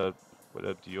 Yo, what up? What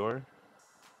up, Dior?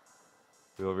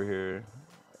 We over here,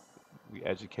 we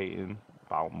educating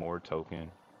about more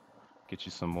token. Get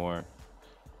you some more.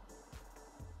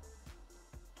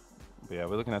 But yeah,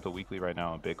 we're looking at the weekly right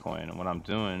now on Bitcoin, and what I'm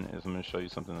doing is I'm gonna show you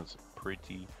something that's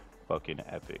pretty fucking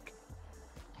epic.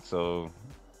 So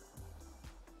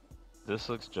this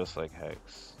looks just like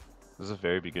Hex. This is the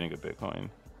very beginning of Bitcoin,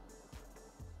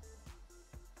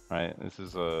 right? This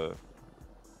is a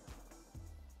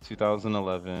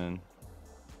 2011,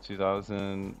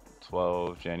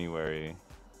 2012 January,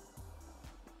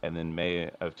 and then May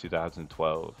of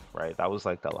 2012, right? That was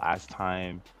like the last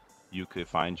time you could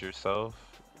find yourself.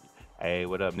 Hey,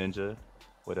 what up, Ninja?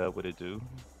 What up, what it do?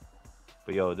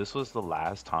 But yo, this was the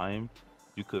last time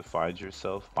you could find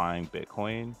yourself buying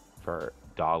Bitcoin for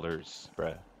dollars,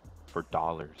 bruh, for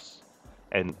dollars.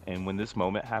 And when this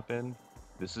moment happened,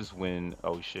 this is when,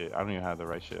 oh shit, I don't even have the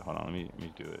right shit. Hold on, let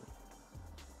me do it.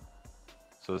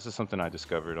 So this is something I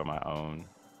discovered on my own.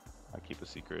 I keep a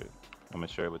secret. I'm gonna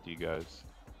share it with you guys.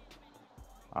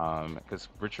 Because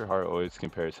Richard Hart always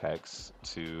compares Hex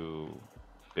to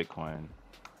Bitcoin.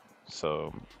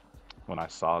 So when I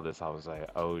saw this, I was like,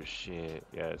 oh shit.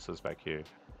 Yeah, it says back here.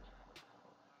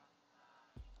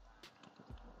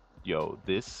 Yo,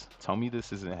 this, tell me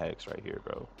this isn't Hex right here,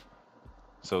 bro.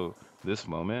 So this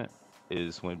moment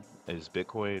is when is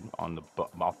Bitcoin on the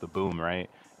off the boom, right?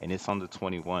 And it's on the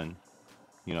 21.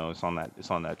 You know, it's on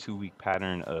that 2 week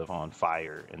pattern of on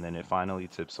fire, and then it finally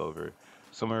tips over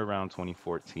somewhere around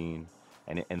 2014,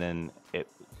 and then it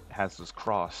has this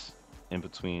cross in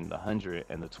between the 100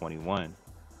 and the 21.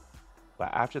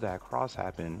 But after that cross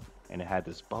happened and it had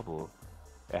this bubble,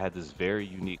 it had this very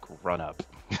unique run up.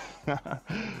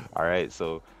 All right,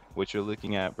 so what you're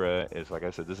looking at, bruh, is like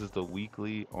I said, this is the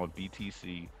weekly on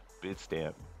BTC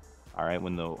Bitstamp. All right,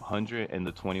 when the 100 and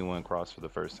the 21 cross for the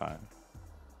first time.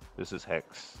 This is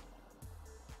Hex.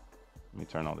 Let me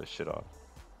turn all this shit off.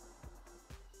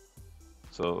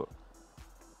 So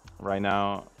right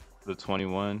now, the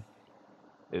 21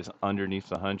 is underneath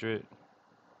the 100.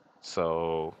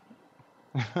 So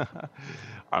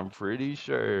I'm pretty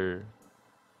sure,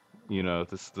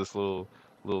 this little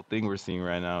thing we're seeing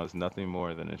right now is nothing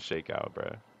more than a shakeout,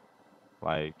 bruh.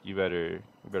 Like you better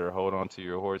hold on to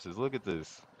your horses. Look at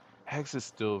this. Hex is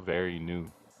still very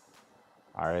new.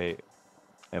 All right.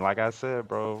 And like I said,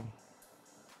 bro,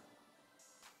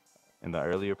 in the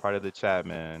earlier part of the chat,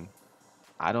 man,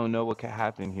 I don't know what could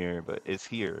happen here, but it's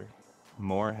here.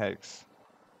 More Hex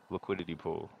liquidity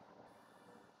pool.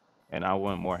 And I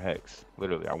want more Hex.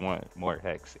 Literally, I want more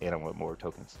Hex and I want more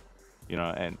tokens.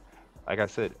 And like I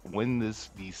said, when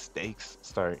these stakes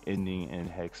start ending in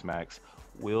Hex Max,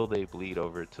 will they bleed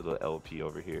over to the LP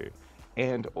over here?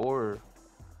 And or,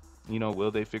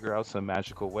 will they figure out some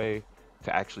magical way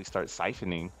to actually start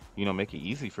siphoning, make it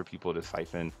easy for people to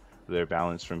siphon their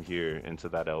balance from here into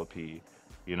that LP,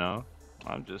 you know?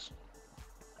 I'm just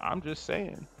I'm just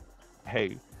saying.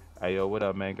 Hey, hey yo, what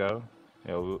up, Mango?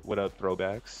 Yo, what up,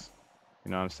 throwbacks? You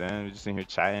know what I'm saying? We're just in here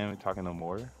chatting, we're talking no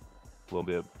more. A little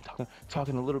bit,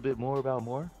 talking a little bit more about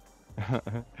more.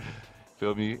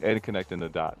 Feel me? And connecting the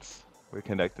dots. We're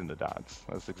connecting the dots.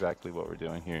 That's exactly what we're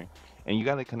doing here. And you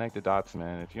gotta connect the dots,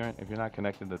 man. If you're not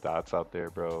connecting the dots out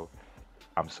there, bro,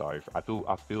 I'm sorry. I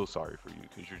feel sorry for you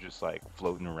because you're just like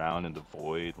floating around in the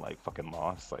void, like fucking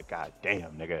lost. Like, god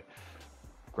damn, nigga,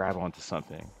 grab onto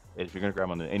something. And if you're gonna grab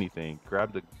onto anything,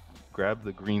 grab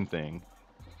the green thing.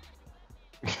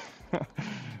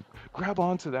 Grab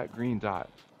onto that green dot.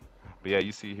 But yeah,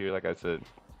 you see here, like I said,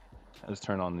 let's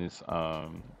turn on this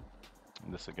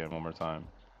again one more time.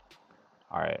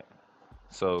 All right.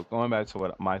 So going back to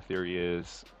what my theory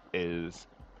is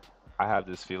I have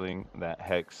this feeling that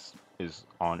Hex is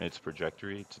on its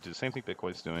trajectory to do the same thing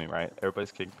Bitcoin's doing, right?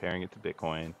 Everybody's comparing it to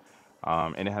Bitcoin,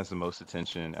 and it has the most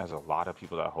attention as a lot of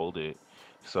people that hold it.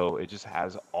 So it just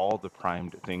has all the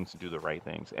primed things to do the right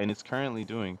things, and it's currently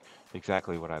doing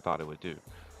exactly what I thought it would do.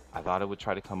 I thought it would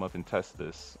try to come up and test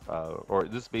this, or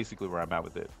this is basically where I'm at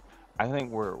with it. I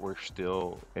think we're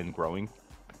still in growing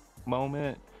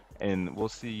moment, and we'll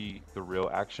see the real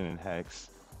action in Hex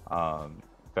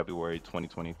February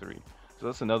 2023. So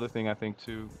that's another thing I think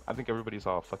too. I think everybody's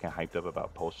all fucking hyped up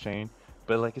about Pulse Chain,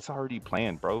 but like it's already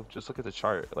planned, bro. Just look at the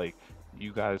chart. Like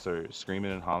you guys are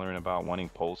screaming and hollering about wanting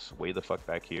Pulse way the fuck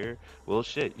back here. Well,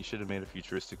 shit, you should have made a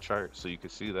futuristic chart so you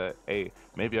could see that. Hey,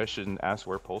 maybe I shouldn't ask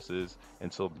where Pulse is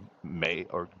until May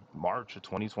or March of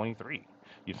 2023.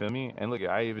 You feel me? And look,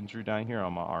 I even drew down here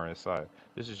on my RSI.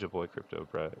 This is your boy Crypto,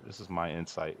 bro. This is my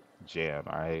insight jam.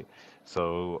 All right.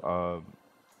 So,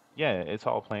 yeah, it's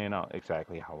all playing out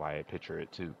exactly how I picture it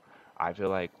too. I feel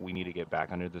like we need to get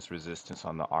back under this resistance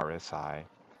on the RSI,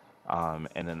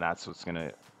 and then that's what's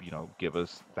gonna, give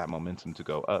us that momentum to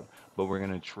go up. But we're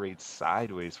gonna trade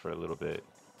sideways for a little bit.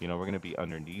 We're gonna be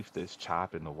underneath this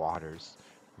chop in the waters.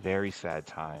 Very sad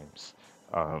times.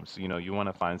 So you want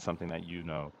to find something that you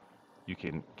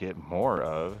can get more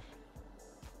of,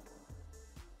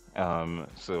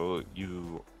 so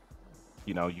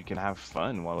you can have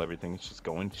fun while everything's just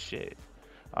going to shit.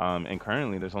 And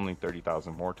currently there's only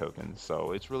 30,000 more tokens,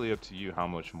 so it's really up to you how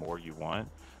much more you want.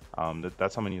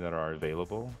 That's how many that are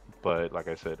available. But like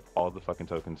I said, all the fucking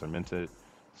tokens are minted,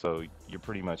 so you're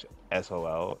pretty much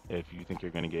SOL if you think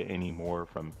you're gonna get any more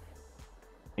from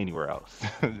anywhere else.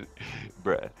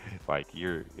 Bruh, like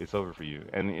it's over for you.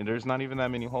 And there's not even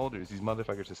that many holders. These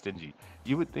motherfuckers are stingy.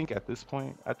 You would think at this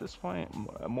point,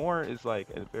 more is like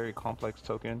a very complex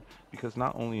token because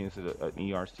not only is it an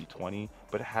ERC20,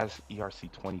 but it has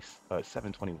ERC20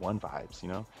 721 vibes, you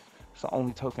know? It's the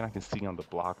only token I can see on the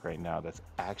block right now that's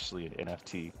actually an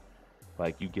NFT.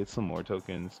 Like you get some more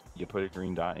tokens, you put a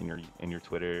green dot in your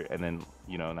Twitter, and then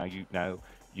now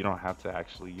you don't have to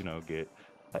actually get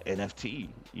an NFT.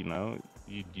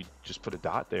 You just put a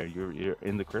dot there. You're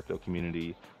in the crypto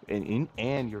community,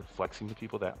 and you're flexing to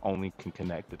people that only can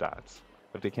connect the dots.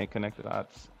 If they can't connect the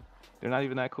dots, they're not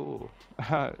even that cool.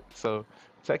 So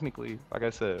technically, like I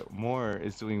said, more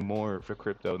is doing more for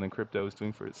crypto than crypto is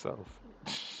doing for itself.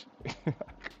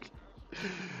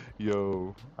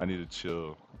 Yo, I need to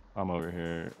chill. I'm over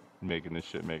here making this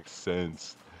shit make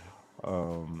sense. But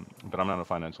I'm not a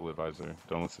financial advisor.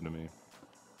 Don't listen to me.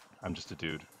 I'm just a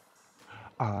dude.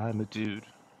 I'm a dude.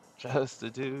 Just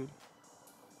a dude.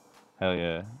 Hell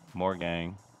yeah. More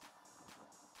gang.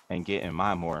 And getting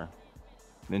my more.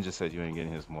 Ninja said you ain't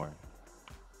getting his more.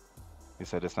 He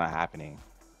said it's not happening.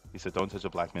 He said don't touch a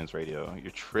black man's radio.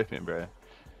 You're tripping, bruh.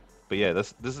 But yeah,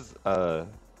 this is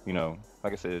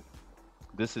like I said,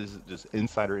 this is just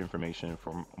insider information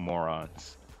from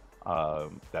morons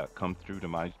that come through to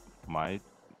my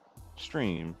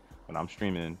stream when I'm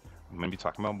streaming. I'm gonna be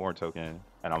talking about more token,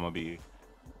 and I'm gonna be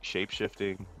shape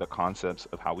shifting the concepts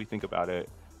of how we think about it,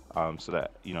 so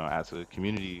that as a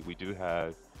community, we do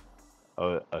have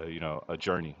a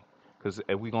journey. Because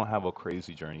we gonna have a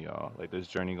crazy journey, y'all. Like this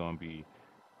journey gonna be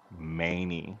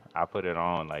many. I put it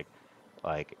on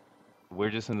like we're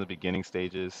just in the beginning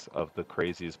stages of the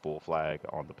craziest bull flag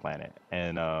on the planet,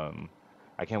 and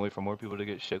I can't wait for more people to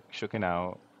get shooken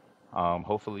out.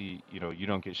 Hopefully, you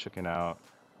don't get shooken out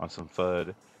on some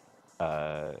FUD.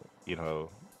 Uh, you know,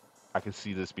 I can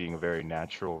see this being a very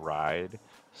natural ride,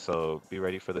 so be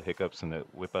ready for the hiccups and the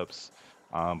whip ups.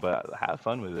 But have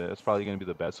fun with it. It's probably going to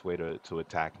be the best way to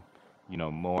attack,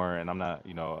 more. And I'm not,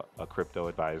 a crypto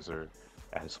advisor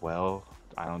as well.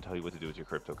 I don't tell you what to do with your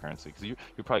cryptocurrency because you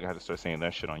probably got to start saying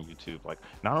that shit on YouTube. Like,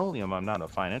 not only am I not a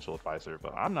financial advisor,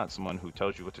 but I'm not someone who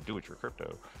tells you what to do with your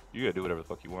crypto. You gotta do whatever the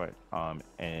fuck you want.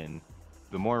 And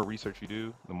the more research you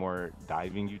do, the more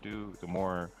diving you do, the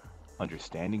more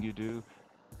understanding you do,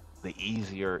 the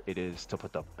easier it is to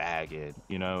put the bag in,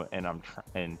 and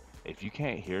and if you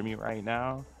can't hear me right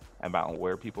now about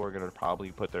where people are gonna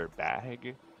probably put their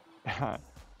bag,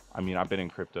 I mean, I've been in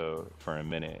crypto for a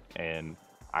minute and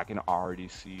I can already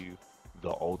see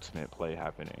the ultimate play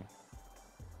happening.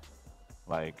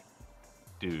 Like,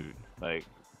 dude, like,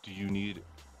 do you need,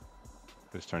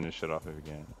 let's turn this shit off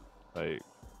again. Like,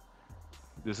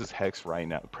 this is Hex right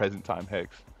now, present time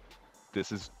Hex.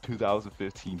 This is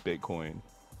 2015 Bitcoin.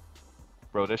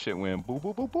 Bro, that shit went boop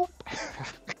boop boop boop.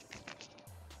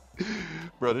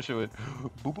 Bro, that shit went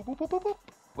boop boop boop boop boop boop.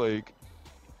 Like,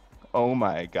 oh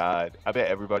my God. I bet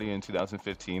everybody in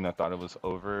 2015 that thought it was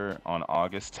over on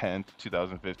August 10th,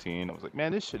 2015. I was like,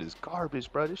 man, this shit is garbage,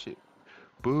 bro. This shit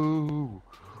boo,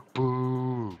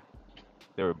 boo.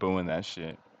 They were booing that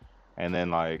shit. And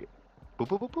then like, boop,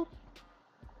 boop, boop, boop.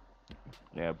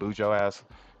 Yeah, booed your ass.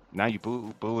 Now you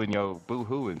booing your boo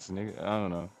hooings, nigga. I don't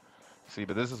know. See,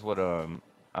 but this is what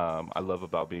I love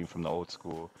about being from the old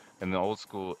school. In the old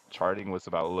school, charting was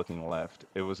about looking left.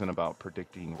 It wasn't about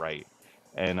predicting right.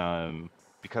 And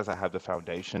because I have the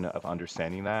foundation of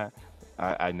understanding that,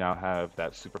 I now have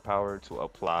that superpower to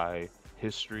apply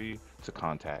history to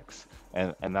context.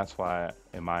 And that's why,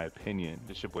 in my opinion,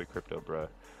 this your boy Crypto, bruh.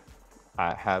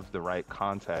 I have the right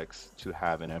context to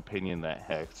have an opinion that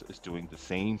Hex is doing the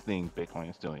same thing Bitcoin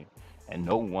is doing. And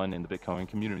no one in the Bitcoin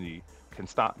community can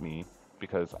stop me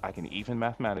because I can even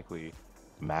mathematically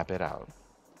map it out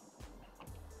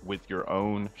with your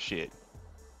own shit.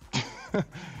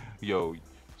 Yo,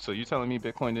 so you telling me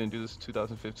Bitcoin didn't do this in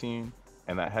 2015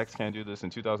 and that Hex can't do this in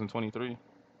 2023?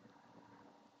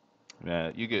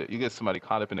 Man, you get somebody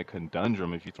caught up in a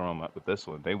conundrum if you throw them up with this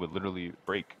one. They would literally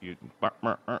break you.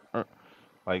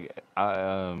 Like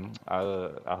I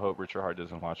hope Richard Hart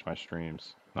doesn't watch my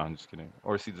streams. No, I'm just kidding.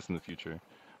 Or see this in the future.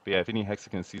 But yeah, if any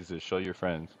Hexagon sees this, show your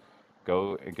friends.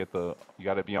 Go and get the. You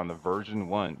got to be on the version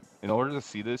one. In order to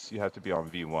see this, you have to be on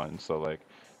V1. So like,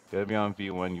 you got to be on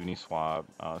V1 Uniswap.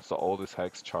 It's the oldest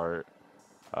hex chart,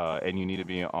 and you need to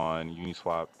be on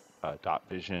Uniswap dot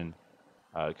Vision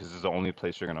because it's the only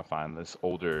place you're gonna find this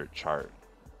older chart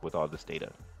with all this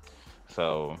data.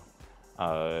 So.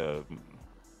 Uh,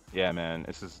 Yeah, man,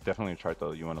 this is definitely a chart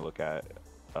though you want to look at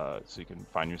so you can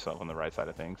find yourself on the right side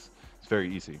of things. It's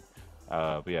very easy.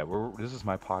 But yeah, this is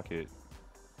my pocket.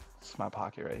 This is my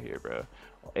pocket right here, bro.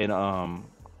 And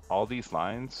all these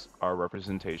lines are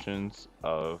representations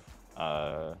of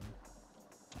uh,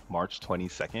 March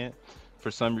 22nd. For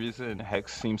some reason,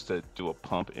 Hex seems to do a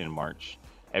pump in March.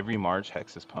 Every March,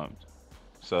 Hex is pumped.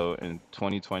 So in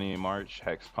 2020 March,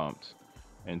 Hex pumped.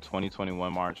 In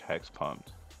 2021 March, Hex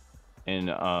pumped. In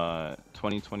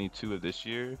 2022 of this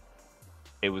year,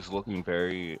 it was looking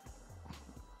very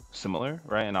similar,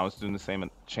 right? And I was doing the same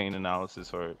chain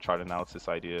analysis or chart analysis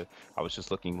idea. I was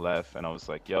just looking left and I was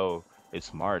like, yo,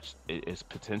 it's March. It's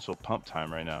potential pump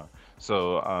time right now.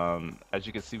 So as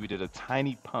you can see, we did a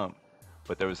tiny pump,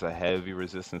 but there was a heavy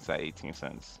resistance at 18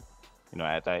 cents. You know,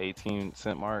 at that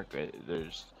 18-cent mark,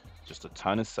 there's just a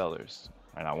ton of sellers.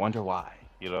 And I wonder why,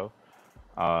 you know?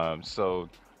 So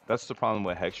that's the problem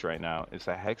with Hex right now is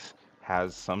that Hex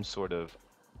has some sort of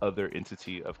other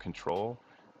entity of control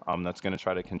that's going to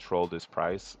try to control this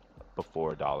price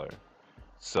before a dollar.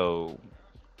 So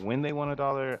when they want a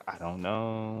dollar, I don't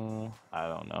know. I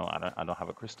don't know. I don't have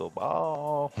a crystal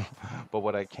ball. But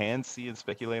what I can see and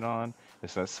speculate on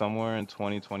is that somewhere in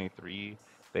 2023,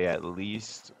 they at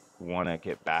least want to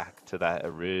get back to that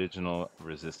original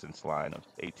resistance line of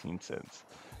 18 cents.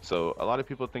 So a lot of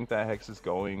people think that Hex is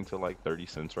going to like 30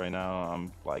 cents right now.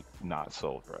 I'm like not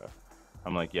sold, bro.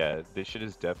 I'm like, yeah, this shit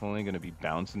is definitely going to be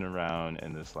bouncing around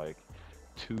in this like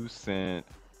 2 cent,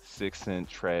 6 cent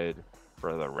tread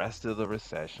for the rest of the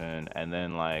recession, and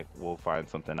then like we'll find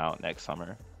something out next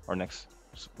summer or next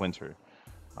winter.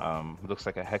 Looks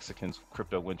like a Hexagon's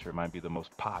crypto winter might be the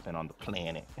most popping on the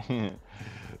planet.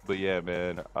 But yeah,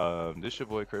 man, this your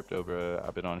boy Crypto, bro.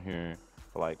 I've been on here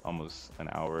for like almost an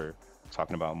hour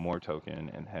talking about more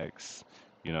token and Hex.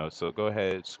 You know, so go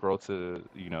ahead, scroll to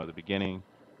the beginning.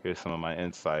 Here's some of my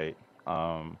insight.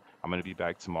 I'm gonna be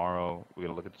back tomorrow. We're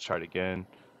gonna look at the chart again.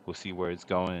 We'll see where it's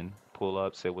going. Pull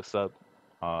up, say what's up.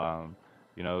 Um,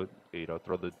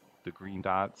 throw the green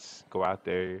dots. Go out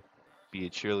there, be a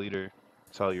cheerleader.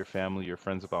 Tell your family, your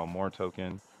friends about more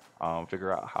token.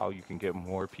 Figure out how you can get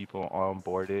more people on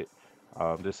board it.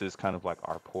 This is kind of like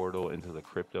our portal into the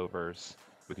cryptoverse.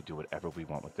 We could do whatever we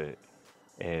want with it.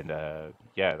 And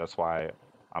yeah, that's why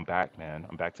I'm back, man.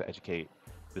 I'm back to educate.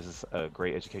 This is a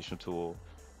great educational tool,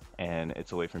 and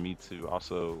it's a way for me to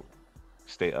also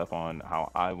stay up on how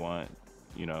I want,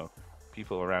 you know,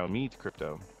 people around me to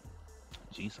crypto.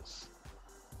 Jesus,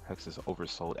 Hex is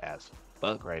oversold as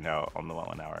fuck right now on the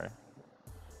 1 hour.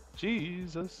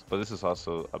 Jesus, but this is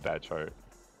also a bad chart.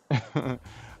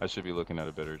 I should be looking at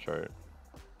a better chart.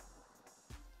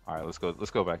 All right, let's go.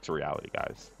 Let's go back to reality,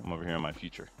 guys. I'm over here in my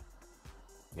future.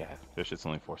 Yeah, this shit's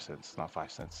only 4 cents, not 5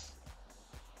 cents.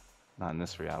 Not in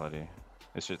this reality.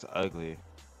 This shit's ugly.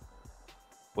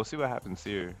 We'll see what happens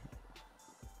here.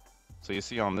 So you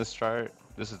see on this chart,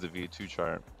 this is the V2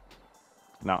 chart.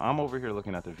 Now I'm over here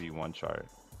looking at the V1 chart.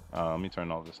 Let me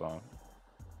turn all this on.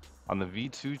 On the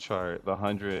V2 chart, the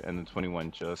 100 and the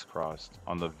 21 just crossed.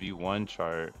 On the V1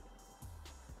 chart,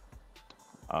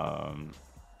 oh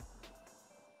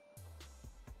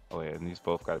wait, and these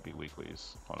both gotta be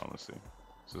weeklies. Hold on, let's see.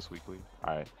 Is this weekly?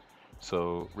 All right.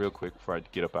 So real quick before I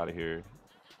get up out of here,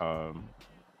 um,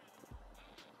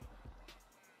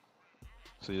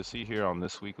 so you'll see here on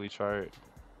this weekly chart,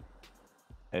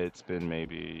 it's been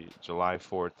maybe July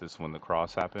 4th is when the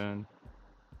cross happened.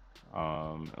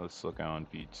 Let's look on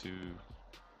V2.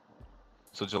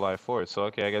 So July 4th. So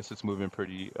okay, I guess it's moving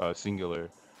pretty singular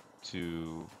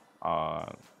to uh,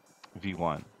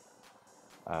 V1.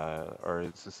 Or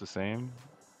is this the same?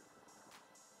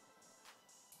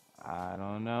 I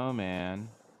don't know, man.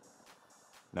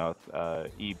 No,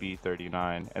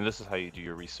 EB39. And this is how you do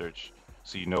your research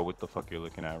so you know what the fuck you're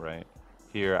looking at, right?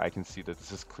 Here I can see that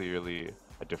this is clearly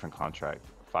a different contract,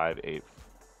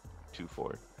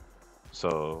 5824.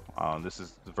 So this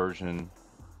is the version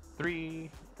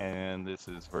 3, and this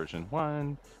is version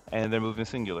 1, and they're moving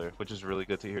singular, which is really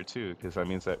good to hear too, because that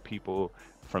means that people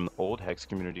from the old Hex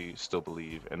community still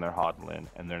believe, and they're hodling,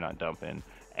 and they're not dumping,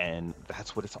 and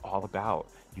that's what it's all about.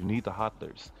 You need the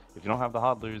hodlers. If you don't have the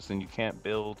hodlers, then you can't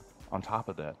build on top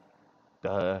of that.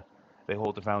 Duh. They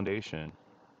hold the foundation,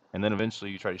 and then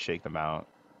eventually you try to shake them out,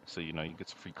 so you get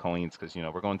some free coins, because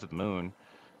we're going to the moon.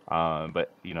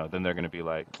 But then they're gonna be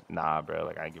like, nah, bro,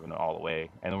 like I ain't giving it all away.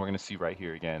 And then we're gonna see right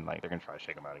here again, like they're gonna try to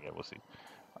shake them out again. We'll see.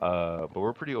 But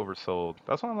we're pretty oversold.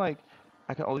 That's why I'm like,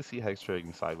 I can only see Hex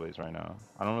trading sideways right now.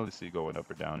 I don't really see it going up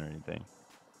or down or anything.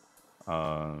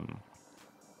 Um,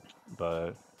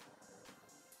 but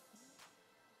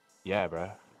yeah,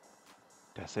 bro,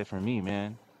 that's it for me,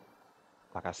 man.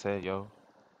 Like I said, yo,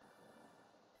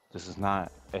 this is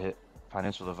not a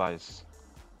financial advice.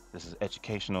 This is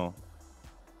educational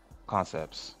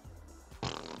concepts.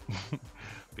 But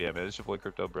yeah, man, it's your boy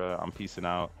Crypto, bro. I'm peacing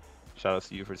out. Shout out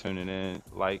to you for tuning in.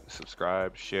 Like,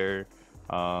 subscribe, share,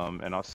 and I'll